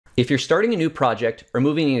If you're starting a new project or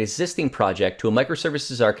moving an existing project to a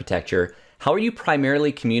microservices architecture, how are you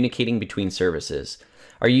primarily communicating between services?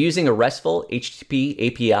 Are you using a RESTful HTTP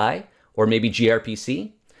API or maybe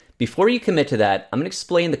gRPC? Before you commit to that, I'm going to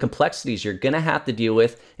explain the complexities you're going to have to deal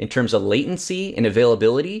with in terms of latency and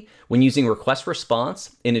availability when using request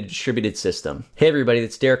response in a distributed system. Hey everybody,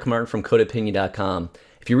 it's Derek Martin from CodeOpinion.com.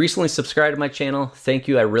 If you recently subscribed to my channel, thank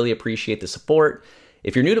you. I really appreciate the support.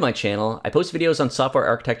 If you're new to my channel, I post videos on software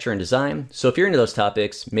architecture and design, so if you're into those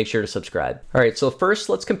topics, make sure to subscribe. All right, so first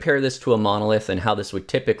let's compare this to a monolith and how this would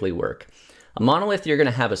typically work. A monolith, you're going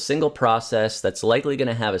to have a single process that's likely going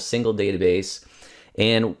to have a single database.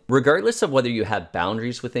 And regardless of whether you have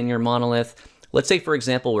boundaries within your monolith, let's say, for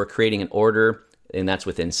example, we're creating an order and that's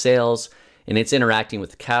within sales and it's interacting with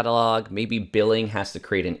the catalog. Maybe billing has to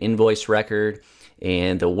create an invoice record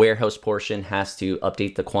and the warehouse portion has to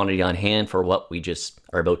update the quantity on hand for what we just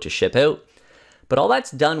are about to ship out. But all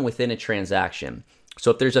that's done within a transaction.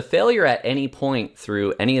 So if there's a failure at any point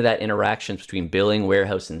through any of that interactions between billing,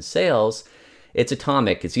 warehouse, and sales, it's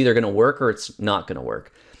atomic. It's either going to work or it's not going to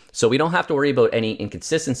work. So we don't have to worry about any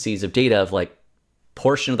inconsistencies of data of like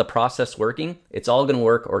portion of the process working. It's all going to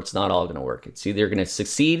work or it's not all going to work. It's either going to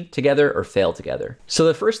succeed together or fail together. So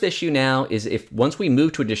the first issue now is if once we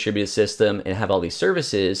move to a distributed system and have all these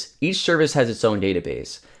services, each service has its own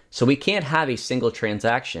database. So we can't have a single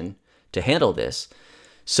transaction to handle this.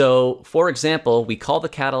 So for example, we call the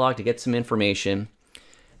catalog to get some information.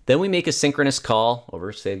 Then we make a synchronous call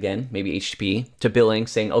over, say again, maybe HTTP to billing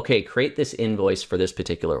saying, okay, create this invoice for this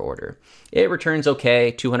particular order. It returns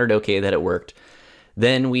okay, 200 okay that it worked.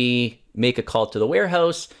 Then we make a call to the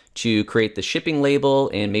warehouse to create the shipping label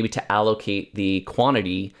and maybe to allocate the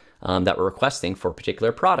quantity that we're requesting for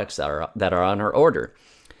particular products that are on our order.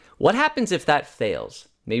 What happens if that fails?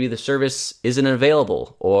 Maybe the service isn't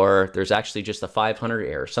available or there's actually just a 500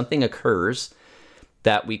 error. Something occurs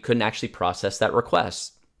that we couldn't actually process that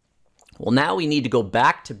request. Well, now we need to go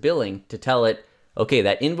back to billing to tell it, okay,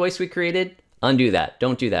 that invoice we created, undo that.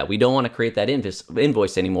 Don't do that. We don't want to create that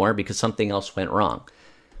invoice anymore because something else went wrong.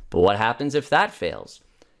 But what happens if that fails?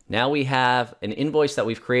 Now we have an invoice that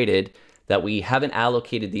we've created that we haven't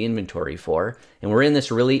allocated the inventory for, and we're in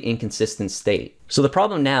this really inconsistent state. So the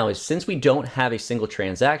problem now is since we don't have a single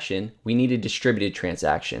transaction, we need a distributed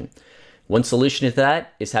transaction. One solution to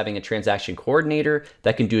that is having a transaction coordinator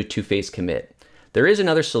that can do a two-phase commit. There is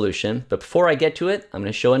another solution, but before I get to it, I'm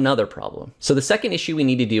going to show another problem. So the second issue we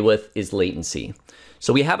need to deal with is latency.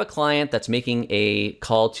 So we have a client that's making a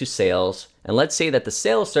call to sales, and let's say that the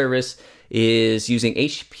sales service is using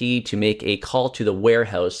HTTP to make a call to the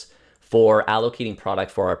warehouse for allocating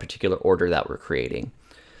product for our particular order that we're creating.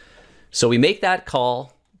 So we make that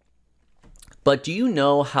call, but do you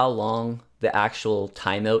know how long the actual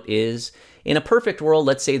timeout is? In a perfect world,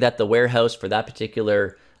 let's say that the warehouse for that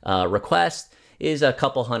particular request is a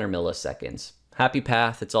couple hundred milliseconds. Happy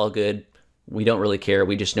path, it's all good. We don't really care.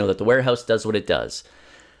 We just know that the warehouse does what it does.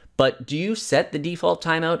 But do you set the default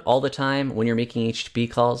timeout all the time when you're making HTTP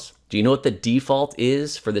calls? Do you know what the default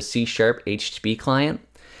is for the C# HTTP client?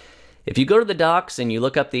 If you go to the docs and you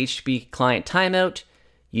look up the HTTP client timeout,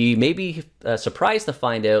 you may be surprised to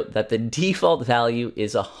find out that the default value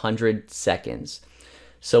is 100 seconds.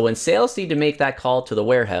 So when sales need to make that call to the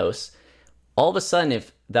warehouse, all of a sudden,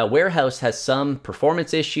 if that warehouse has some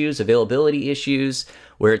performance issues, availability issues,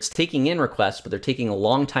 where it's taking in requests, but they're taking a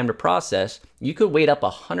long time to process, you could wait up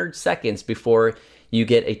 100 seconds before you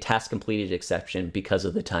get a task completed exception because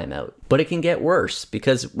of the timeout. But it can get worse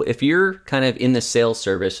because if you're kind of in the sales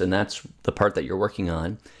service and that's the part that you're working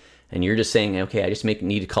on, and you're just saying, okay, I just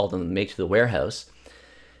need to call them and make to the warehouse,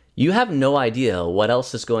 you have no idea what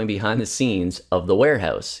else is going behind the scenes of the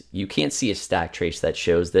warehouse. You can't see a stack trace that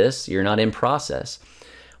shows this. You're not in process.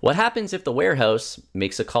 What happens if the warehouse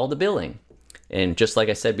makes a call to billing? And just like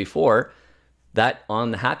I said before, that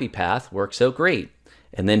on the happy path works out great.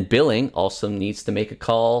 And then billing also needs to make a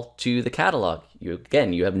call to the catalog.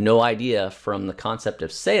 Again, you have no idea from the concept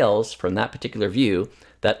of sales from that particular view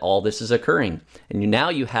that all this is occurring. And now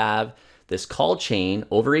you have this call chain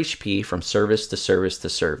over HTTP from service to service to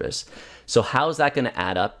service. So how is that going to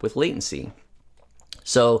add up with latency?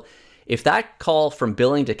 So if that call from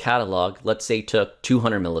billing to catalog, let's say took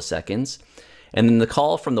 200 milliseconds, and then the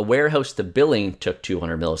call from the warehouse to billing took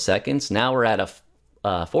 200 milliseconds, now we're at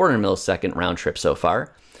a 400 millisecond round trip so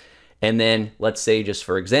far. And then let's say just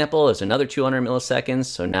for example, there's another 200 milliseconds.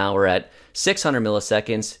 So now we're at 600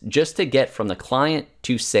 milliseconds just to get from the client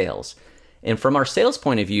to sales. And from our sales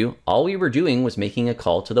point of view, all we were doing was making a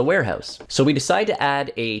call to the warehouse. So we decided to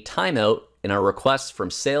add a timeout in our requests from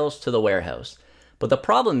sales to the warehouse. But the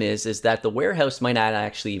problem is that the warehouse might not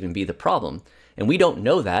actually even be the problem. And we don't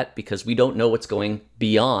know that because we don't know what's going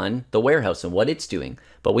beyond the warehouse and what it's doing.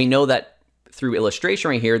 But we know that through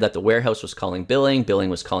illustration right here that the warehouse was calling billing, billing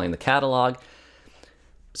was calling the catalog.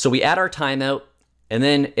 So we add our timeout, and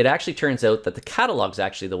then it actually turns out that the catalog's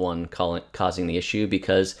actually the one causing the issue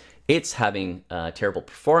because it's having terrible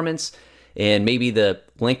performance, and maybe the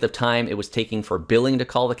length of time it was taking for billing to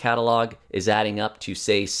call the catalog is adding up to,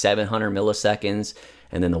 say, 700 milliseconds,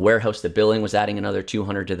 and then the warehouse to billing was adding another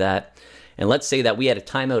 200 to that. And let's say that we had a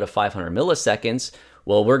timeout of 500 milliseconds.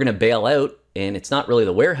 Well, we're going to bail out, and it's not really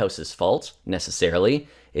the warehouse's fault necessarily.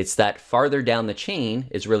 It's that farther down the chain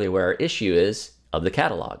is really where our issue is of the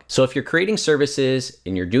catalog. So if you're creating services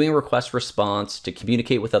and you're doing request response to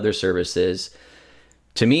communicate with other services,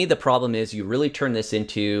 to me, the problem is you really turn this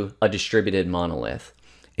into a distributed monolith.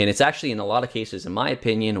 And it's actually, in a lot of cases, in my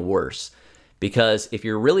opinion, worse. Because if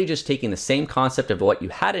you're really just taking the same concept of what you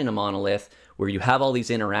had in a monolith, where you have all these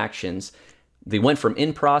interactions, they went from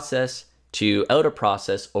in process to out of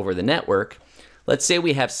process over the network. Let's say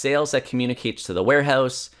we have sales that communicates to the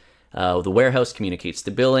warehouse communicates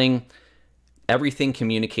to billing, everything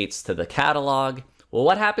communicates to the catalog. Well,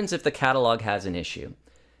 what happens if the catalog has an issue?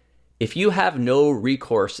 If you have no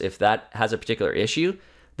recourse, if that has a particular issue,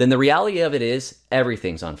 then the reality of it is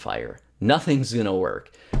everything's on fire. Nothing's gonna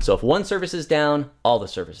work. So if one service is down, all the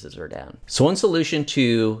services are down. So one solution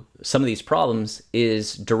to some of these problems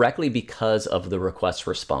is directly because of the request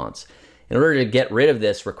response. In order to get rid of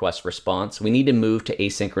this request response, we need to move to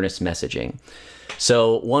asynchronous messaging.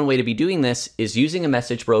 So one way to be doing this is using a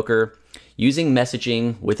message broker, using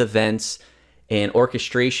messaging with events and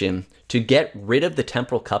orchestration to get rid of the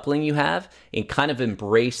temporal coupling you have and kind of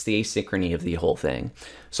embrace the asynchrony of the whole thing.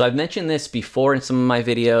 So I've mentioned this before in some of my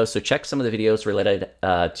videos, so check some of the videos related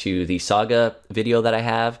to the Saga video that I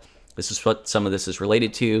have. This is what some of this is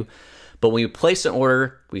related to. But when we place an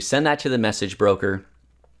order, we send that to the message broker.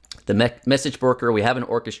 The message broker, we have an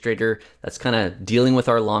orchestrator that's kind of dealing with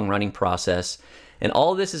our long-running process. And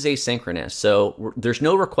all of this is asynchronous. So there's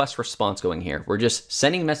no request response going here. We're just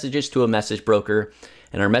sending messages to a message broker,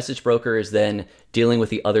 and our message broker is then dealing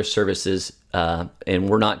with the other services, and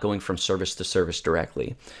we're not going from service to service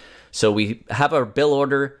directly. So we have our bill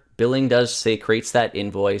order. Billing does say creates that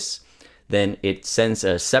invoice. Then it sends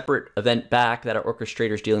a separate event back that our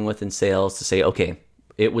orchestrator is dealing with in sales to say, okay,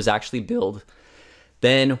 it was actually billed.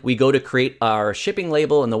 Then we go to create our shipping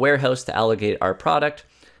label in the warehouse to allocate our product,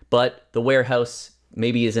 but the warehouse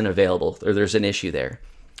maybe isn't available or there's an issue there.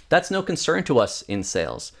 That's no concern to us in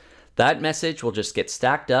sales. That message will just get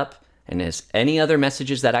stacked up, and as any other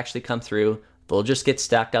messages that actually come through, they'll just get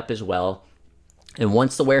stacked up as well. And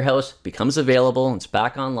once the warehouse becomes available and it's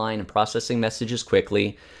back online and processing messages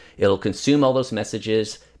quickly, it'll consume all those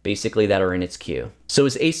messages basically that are in its queue. So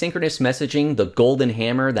is asynchronous messaging the golden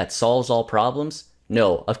hammer that solves all problems?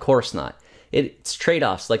 No, of course not. It's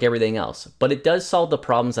trade-offs like everything else, but it does solve the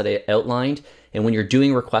problems that I outlined. And when you're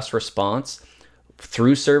doing request response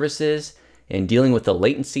through services and dealing with the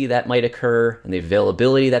latency that might occur and the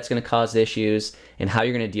availability that's going to cause issues and how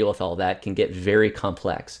you're going to deal with all that can get very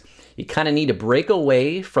complex. You kind of need to break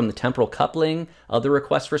away from the temporal coupling of the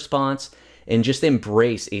request response and just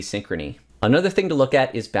embrace asynchrony. Another thing to look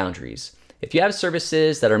at is boundaries. If you have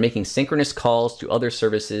services that are making synchronous calls to other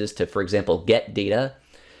services to, for example, get data,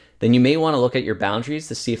 then you may want to look at your boundaries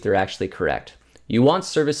to see if they're actually correct. You want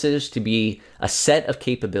services to be a set of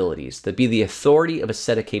capabilities, to be the authority of a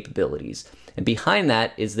set of capabilities. And behind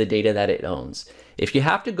that is the data that it owns. If you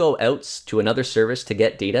have to go out to another service to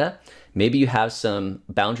get data, maybe you have some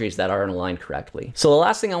boundaries that aren't aligned correctly. So the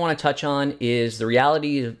last thing I want to touch on is the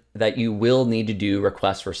reality that you will need to do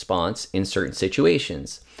request response in certain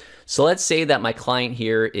situations. So let's say that my client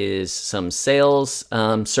here is some sales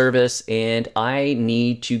service and I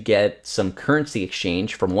need to get some currency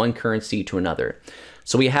exchange from one currency to another.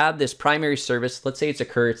 So we have this primary service, let's say it's a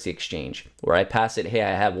currency exchange, where I pass it, hey,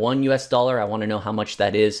 I have $1 US, I want to know how much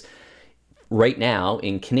that is right now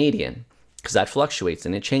in Canadian, because that fluctuates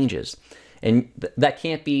and it changes. And that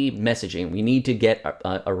can't be messaging. We need to get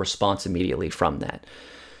a response immediately from that.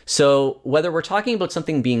 So whether we're talking about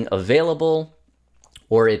something being available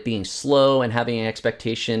or it being slow and having an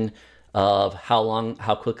expectation of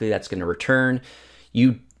how quickly that's going to return,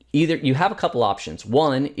 you have a couple options.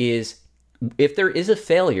 One is, if there is a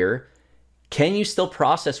failure, can you still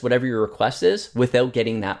process whatever your request is without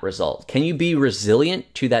getting that result? Can you be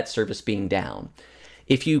resilient to that service being down?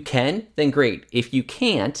 If you can, then great. If you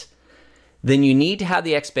can't, then you need to have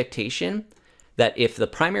the expectation that if the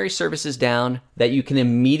primary service is down, that you can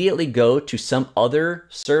immediately go to some other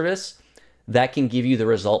service that can give you the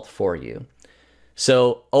result for you.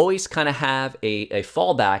 So always kind of have a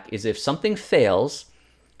fallback is if something fails,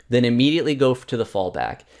 then immediately go to the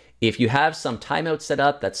fallback. If you have some timeout set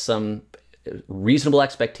up, that's some reasonable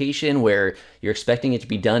expectation where you're expecting it to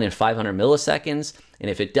be done in 500 milliseconds. And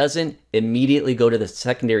if it doesn't, immediately go to the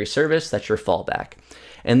secondary service. That's your fallback.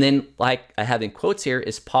 And then, like I have in quotes here,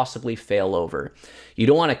 is possibly failover. You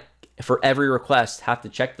don't want to, for every request, have to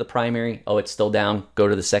check the primary. Oh, it's still down. Go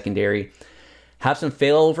to the secondary. Have some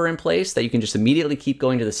failover in place that you can just immediately keep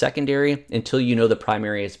going to the secondary until you know the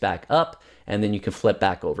primary is back up, and then you can flip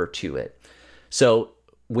back over to it. So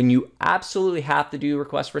when you absolutely have to do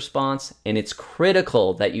request response and it's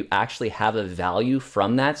critical that you actually have a value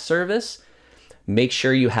from that service, make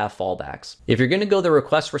sure you have fallbacks. If you're going to go the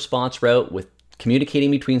request response route with communicating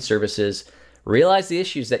between services, realize the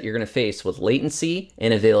issues that you're going to face with latency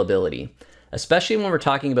and availability, especially when we're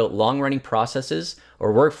talking about long-running processes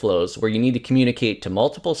or workflows where you need to communicate to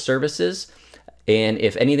multiple services. And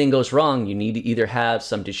if anything goes wrong, you need to either have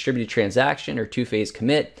some distributed transaction or two-phase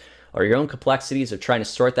commit, or your own complexities of trying to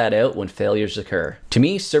sort that out when failures occur. To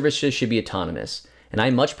me, services should be autonomous, and I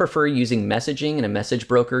much prefer using messaging and a message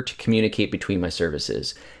broker to communicate between my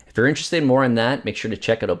services. If you're interested more in that, make sure to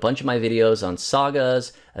check out a bunch of my videos on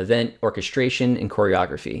sagas, event orchestration, and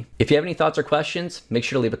choreography. If you have any thoughts or questions, make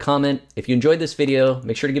sure to leave a comment. If you enjoyed this video,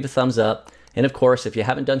 make sure to give a thumbs up. And of course, if you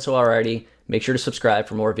haven't done so already, make sure to subscribe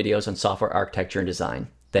for more videos on software architecture and design.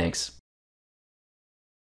 Thanks.